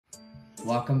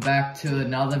Welcome back to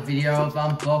another video of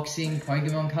unboxing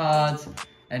Pokemon cards,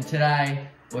 and today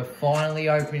we're finally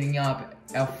opening up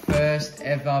our first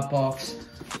ever box,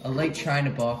 Elite Trainer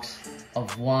box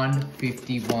of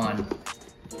 151.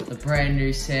 The brand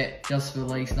new set just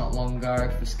released not long ago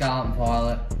for Scarlet and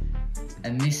Violet,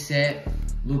 and this set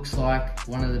looks like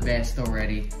one of the best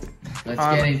already. Let's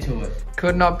get into it.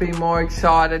 Could not be more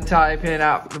excited to open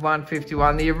up the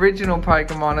 151, the original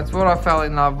Pokemon. It's what I fell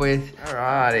in love with.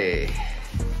 Alrighty.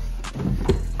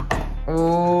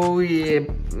 Oh yeah,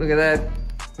 look at that.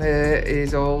 There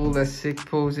is all the sick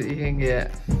pulls that you can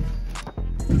get.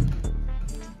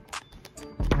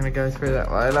 I'm gonna go through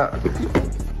that later.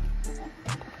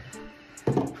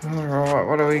 Alright,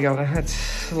 what do we got? Let's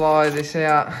slide this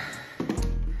out.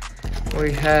 We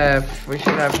should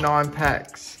have 9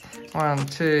 packs. 1,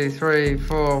 2, 3,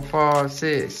 4, 5,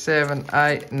 6, 7,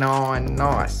 8, 9.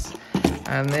 Nice.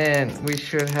 And then we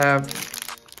should have,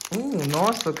 ooh,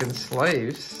 nice looking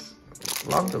sleeves.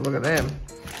 Love to look at them.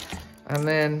 And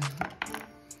then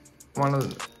one of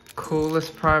the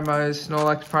coolest promos,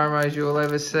 Snorlax promos you'll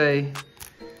ever see.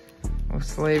 We'll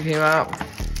sleeve him up.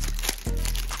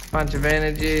 Bunch of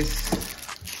energies.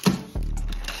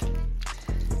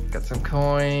 Got some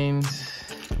coins.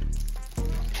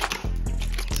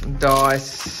 Some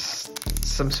dice.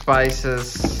 Some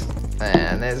spaces.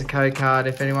 And there's a code card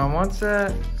if anyone wants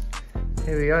it.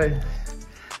 Here we go.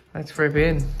 Let's rip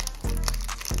in.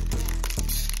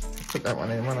 Put that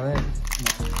one in one of them.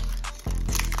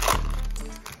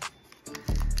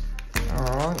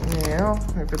 Alright, now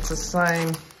if it's the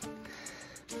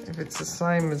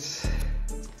same as,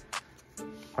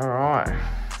 alright.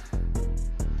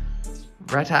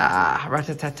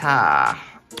 Rattata,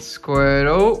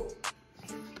 Squirtle.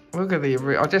 Look at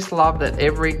I just love that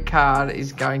every card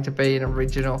is going to be an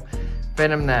original.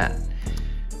 Venomnat,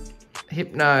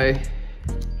 Hypno,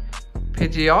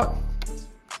 Pidgeot,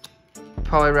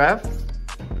 Poliwrath,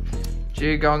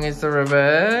 Dewgong is the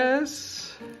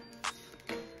reverse,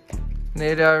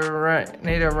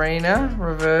 Nidorina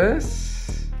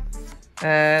reverse,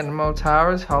 and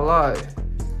Moltara's holo.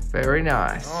 Very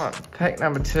nice. Right, pack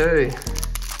number 2.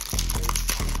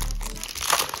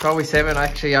 Colby 7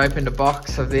 actually opened a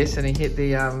box of this and he hit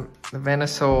the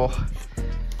Venusaur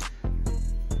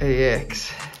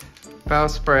EX.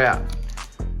 Bellsprout,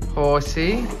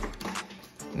 Horsey,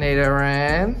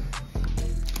 Nidoran,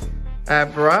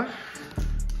 Abra,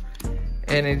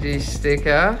 Energy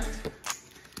Sticker,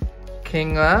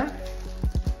 Kingler,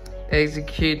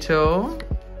 Executor,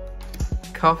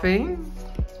 Coffee,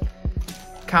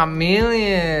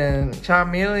 Charmeleon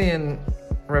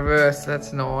reverse,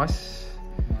 that's nice.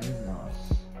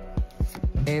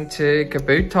 Into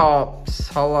Kabutops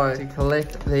holo to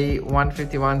collect the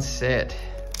 151 set.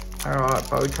 Alright,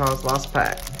 Bowtie's last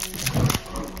pack.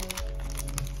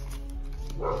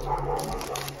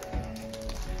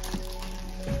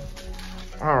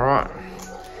 Alright,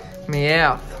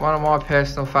 Meowth, one of my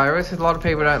personal favourites. A lot of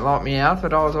people don't like Meowth,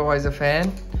 but I was always a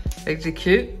fan.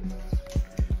 Execute,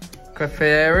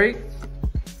 Clefairy,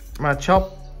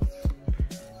 Machop,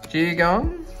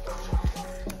 Dewgong,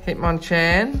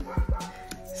 Hitmonchan,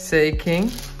 Seaking,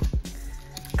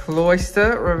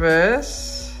 Cloyster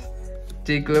reverse,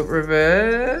 Diglett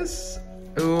reverse.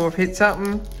 Ooh, I've hit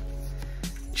something.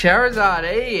 Charizard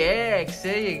EX,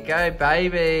 there you go,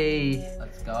 baby.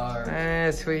 Let's go.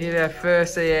 Yes, we hit our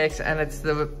first EX and it's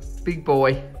the big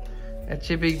boy. That's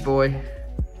your big boy.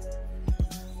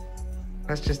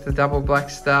 That's just the double black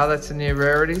star, that's the new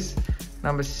rarities.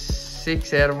 Number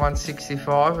 6 out of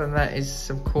 165, and that is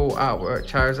some cool artwork,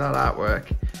 Charizard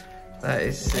artwork. That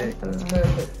is sick. That's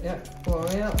perfect. Yeah, pull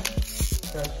them out. Go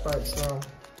straight through.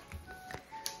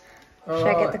 Should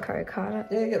I get the code card?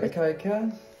 Yeah, get the code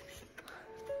card.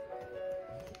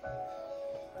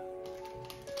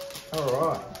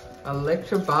 Alright.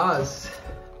 Electabuzz,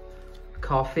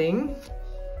 Coughing,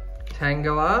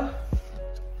 Tangela,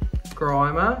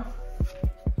 Grimer,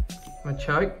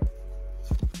 Machoke,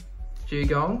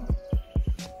 Dewgong,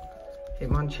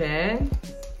 Hitmonchan,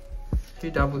 2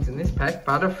 doubles in this pack,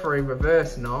 Butterfree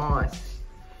reverse, nice.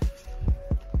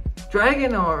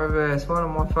 Dragonite reverse, one of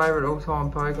my favourite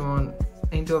all-time Pokemon,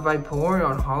 into a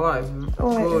Vaporeon holo,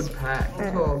 good pack.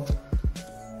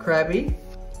 Krabby,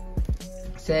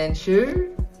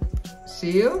 Sandshrew,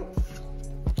 Seal,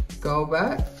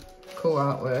 Golbat, cool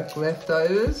artwork,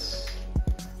 Leftovers,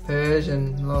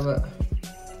 Persian, love it.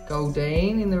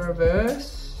 Goldeen in the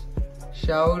reverse,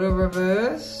 Shoulder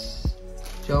reverse,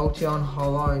 Jolteon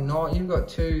holo. Nice, you've got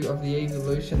 2 of the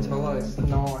Evolutions holos,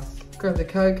 nice. Grab the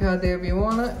code card there if you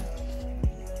want it.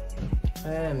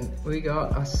 And we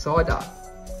got a Psyduck,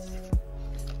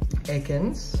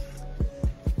 Ekans,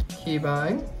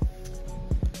 Cubone,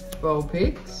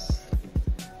 Vulpix,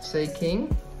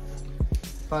 Seaking,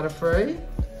 Butterfree,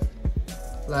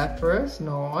 Lapras,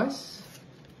 nice,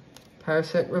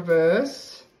 Parasect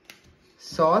Reverse,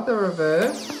 Scyther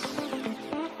Reverse,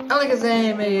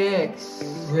 Alakazam EX.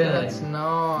 Really? That's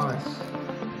nice.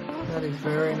 That is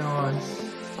very nice.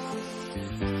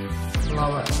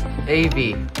 Love it.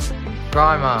 Eevee,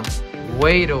 Grimer,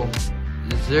 Weedle,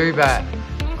 Zubat,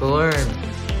 Gloom,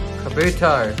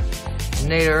 Kabuto,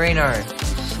 Nidorino,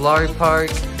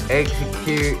 Slowpoke,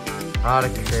 Execute,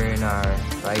 Articuno,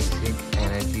 Basic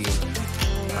Energy.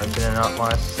 Opening up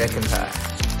my second pack.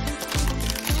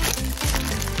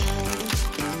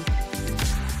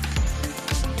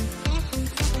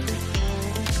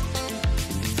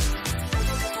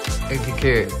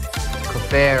 Execute,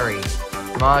 Clefairy,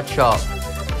 Marchop,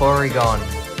 Porygon,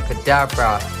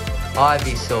 Kadabra,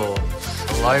 Ivysaur,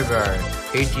 Slowbro,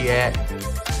 Pidgeot,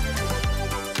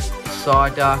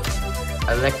 Psyduck,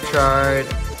 Electrode,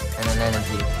 and an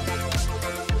Energy.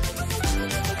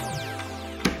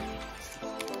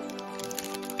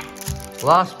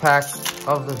 Last pack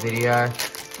of the video.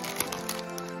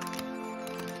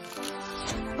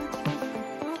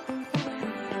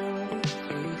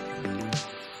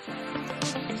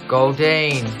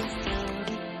 Goldeen,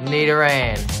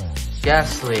 Nidoran,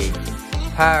 Ghastly,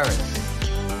 Paris,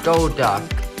 Golduck,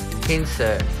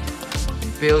 Pinsir,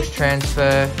 Bills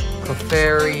Transfer,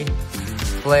 Clefairy,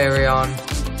 Flareon,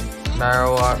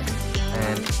 Marowak,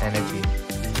 and Energy.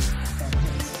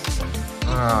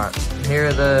 Alright, here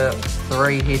are the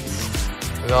 3 hits.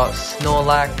 We got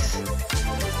Snorlax,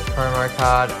 promo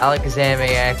card, Alakazam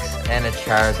EX, and a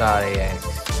Charizard EX.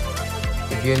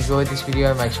 If you enjoyed this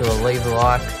video, make sure to leave a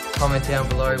like, comment down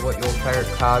below what your favourite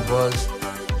card was.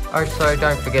 Also,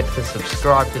 don't forget to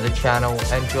subscribe to the channel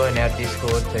and join our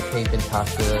Discord to keep in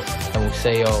touch with us. And we'll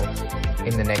see you all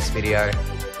in the next video.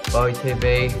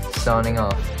 Bo2B, signing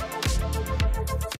off.